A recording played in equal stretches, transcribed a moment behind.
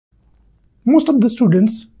most of the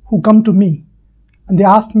students who come to me and they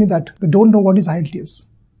ask me that they don't know what is IELTS.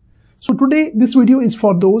 So today this video is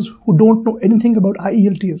for those who don't know anything about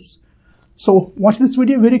IELTS. So watch this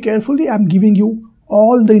video very carefully. I'm giving you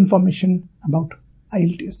all the information about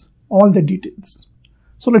IELTS, all the details.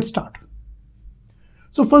 So let's start.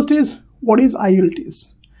 So first is, what is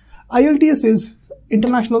IELTS? IELTS is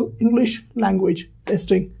International English Language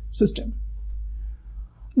Testing System.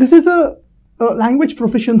 This is a language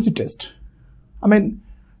proficiency test. I mean,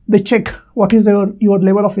 they check what is your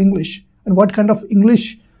level of English and what kind of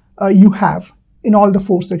English you have in all the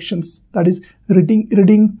 4 sections, that is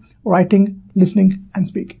reading, writing, listening and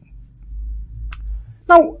speaking.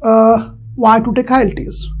 Now, why to take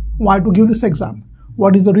IELTS? Why to give this exam?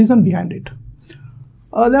 What is the reason behind it?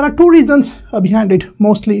 There are 2 reasons behind it.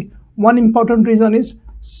 Mostly, one important reason is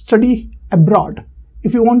study abroad.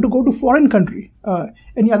 If you want to go to foreign country,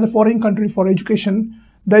 any other foreign country for education,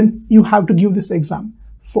 then you have to give this exam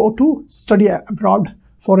to study abroad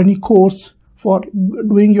for any course, for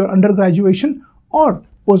doing your undergraduation or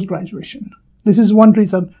post-graduation. This is one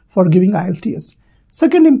reason for giving IELTS.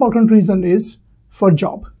 Second important reason is for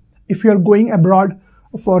job. If you are going abroad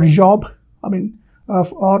for job,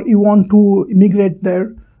 or you want to immigrate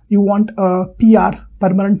there, you want a PR,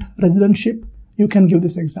 permanent residentship, you can give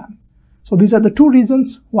this exam. So these are the 2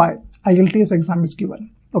 reasons why IELTS exam is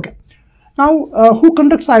given. Okay. Now, who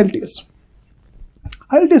conducts IELTS?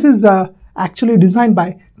 IELTS is actually designed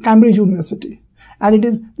by Cambridge University, and it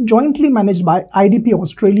is jointly managed by IDP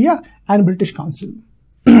Australia and British Council.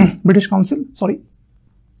 British Council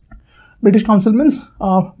means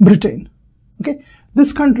Britain. Okay,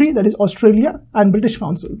 this country, that is Australia and British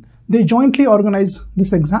Council, they jointly organize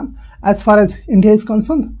this exam. As far as India is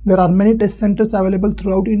concerned, there are many test centers available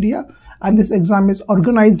throughout India, and this exam is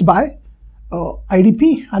organized by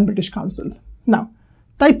IDP and British Council. Now,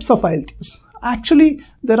 types of IELTS. Actually,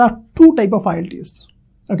 there are 2 types of IELTS.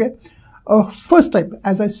 Okay. First type,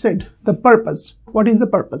 as I said, the purpose. What is the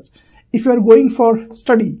purpose? If you are going for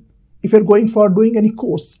study, if you are going for doing any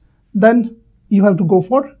course, then you have to go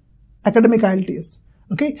for academic IELTS.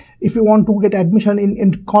 Okay. If you want to get admission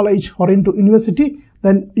in college or into university,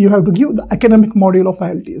 then you have to give the academic module of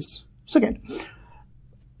IELTS. Second,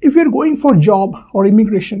 if you are going for job or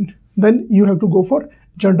immigration, then you have to go for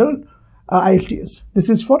general IELTS. This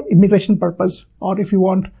is for immigration purpose, or if you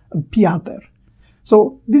want a PR there.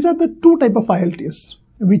 So these are the 2 types of IELTS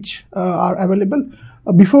which are available.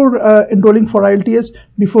 Before enrolling for IELTS,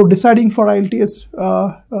 before deciding for IELTS,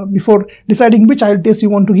 before deciding which IELTS you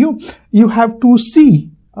want to give, you have to see,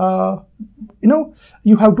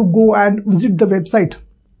 you have to go and visit the website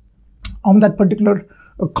on that particular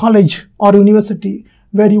college or university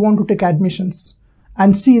where you want to take admissions,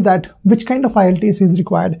 and see that which kind of IELTS is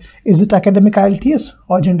required. Is it academic IELTS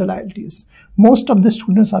or general IELTS? Most of the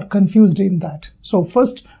students are confused in that. So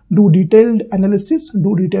first, do detailed analysis,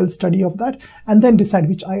 do detailed study of that, and then decide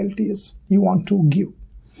which IELTS you want to give.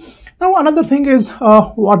 Now, another thing is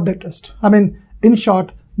what they test. In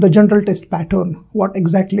short, the general test pattern, what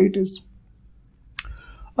exactly it is.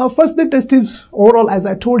 First, the test is overall. As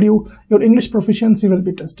I told you, your English proficiency will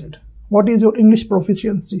be tested. What is your English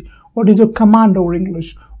proficiency? What is your command over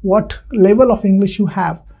English? What level of English you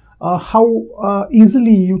have? How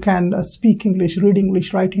easily you can speak English, read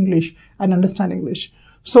English, write English, and understand English.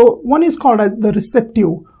 So one is called as the receptive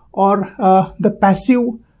or the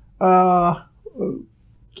passive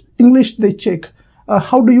English they check.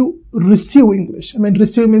 How do you receive English?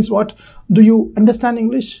 Receive means what? Do you understand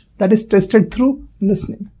English? That is tested through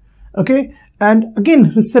listening. Okay. And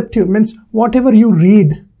again, receptive means whatever you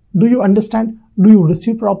read, do you understand? Do you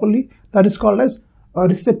receive properly? That is called as a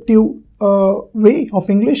receptive way of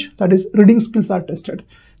English. That is, reading skills are tested.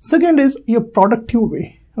 Second is your productive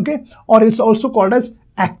way. Okay. Or it's also called as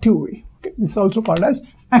active way. Okay. It's also called as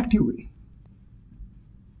active way.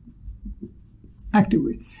 Active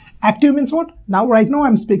way. Active means what? Right now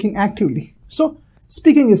I'm speaking actively. So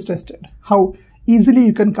speaking is tested. How easily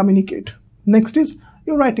you can communicate. Next is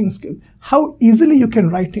your writing skill. How easily you can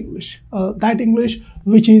write English. That English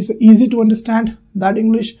which is easy to understand. That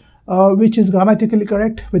English which is grammatically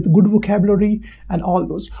correct with good vocabulary and all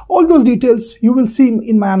those. All those details you will see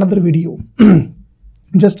in my another video.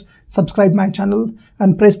 Just subscribe my channel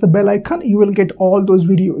and press the bell icon. You will get all those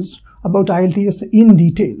videos about IELTS in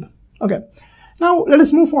detail. Okay. Now let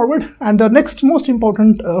us move forward, and the next most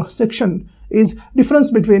important section is difference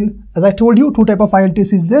between, as I told you, 2 types of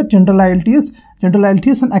IELTS is there: general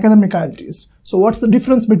IELTS and academic IELTS. So what's the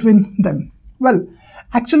difference between them? Well,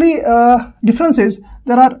 actually difference is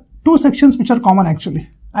there are 2 sections which are common actually,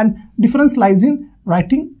 and difference lies in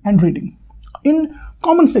writing and reading. In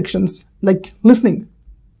common sections like listening.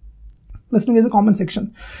 Listening is a common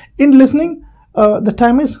section. In listening, the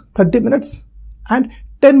time is 30 minutes and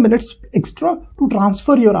 10 minutes extra to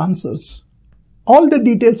transfer your answers. All the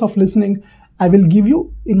details of listening I will give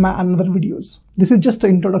you in my another videos. This is just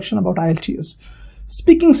an introduction about IELTS.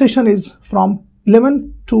 Speaking session is from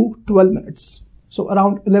 11 to 12 minutes. So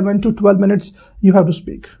around 11 to 12 minutes you have to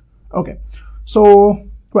speak. Okay. So,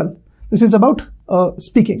 well, this is about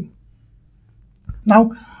speaking.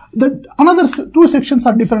 Now, the another two sections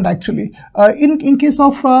are different actually. In case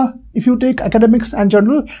of if you take academics and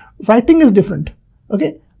general, writing is different.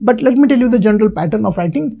 Okay, but let me tell you the general pattern of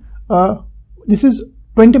writing. This is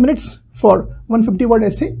 20 minutes for 150 word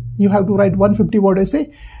essay. You have to write 150 word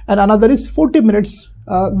essay, and another is 40 minutes,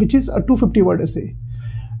 which is a 250 word essay.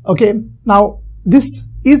 Okay, now this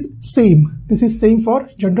is same. This is same for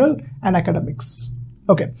general and academics.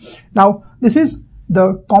 Okay, now this is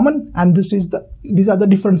the common and this is these are the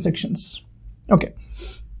different sections. Okay.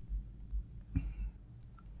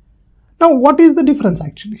 Now what is the difference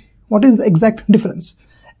actually? What is the exact difference?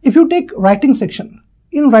 If you take writing section,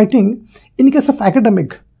 in writing, in case of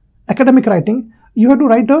academic writing, you have to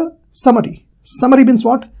write a summary. Summary means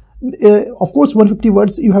what? Of course 150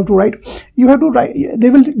 words you have to write. You have to write, they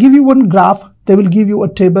will give you one graph, they will give you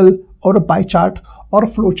a table or a pie chart or a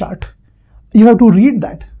flow chart. You have to read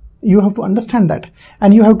that. You have to understand that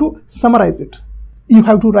and you have to summarize it. You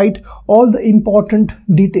have to write all the important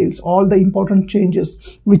details, all the important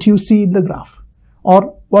changes which you see in the graph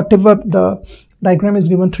or whatever the diagram is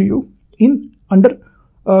given to you in under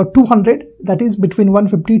 200, that is between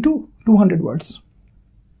 150 to 200 words.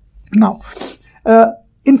 Now,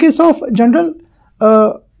 in case of general,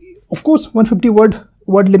 of course 150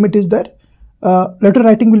 word limit is there. Letter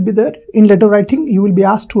writing will be there. In letter writing, you will be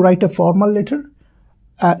asked to write a formal letter,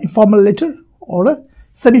 informal letter or a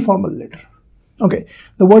semi-formal letter. Okay,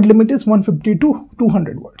 the word limit is 150 to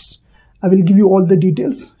 200 words. I will give you all the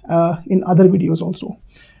details in other videos also.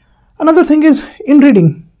 Another thing is in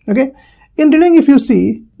reading. Okay, in reading, if you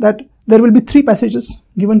see that there will be 3 passages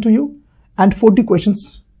given to you and 40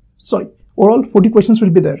 questions, sorry, overall 40 questions will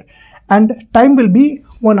be there and time will be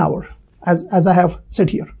 1 hour as I have said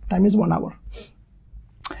here, time is 1 hour.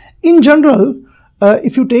 In general,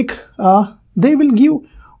 if you take, they will give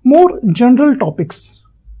more general topics,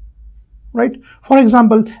 right? For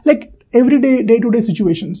example, like everyday day-to-day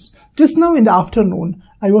situations. Just now in the afternoon,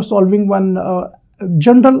 I was solving one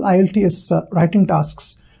general IELTS writing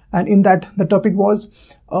tasks, and in that the topic was,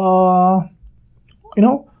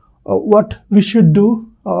 what we should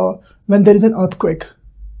do when there is an earthquake.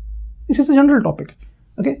 This is a general topic.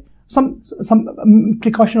 Okay, some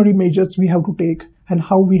precautionary measures we have to take and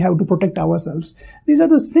how we have to protect ourselves. These are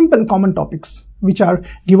the simple common topics which are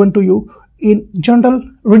given to you in general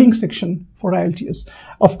reading section for IELTS.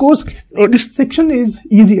 Of course, this section is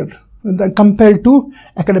easier than compared to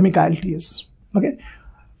academic IELTS. Okay,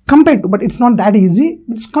 compared to, but it's not that easy.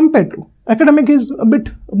 It's compared to. Academic is a bit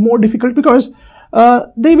more difficult because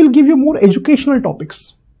they will give you more educational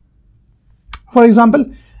topics. For example,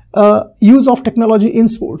 use of technology in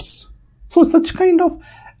sports. So such kind of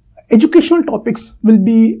educational topics will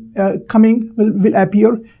be will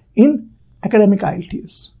appear in academic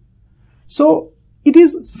IELTS. So it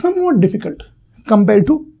is somewhat difficult compared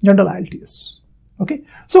to general IELTS. Okay,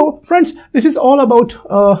 so friends, this is all about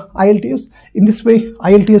IELTS. In this way,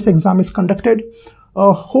 IELTS exam is conducted.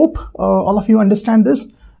 Hope all of you understand this,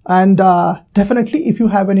 and definitely if you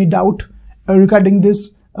have any doubt regarding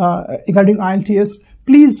this, regarding IELTS,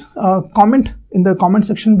 please comment in the comment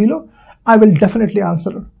section below. I will definitely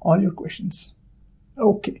answer all your questions.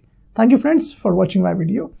 Okay, thank you friends for watching my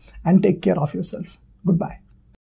video and take care of yourself. Goodbye.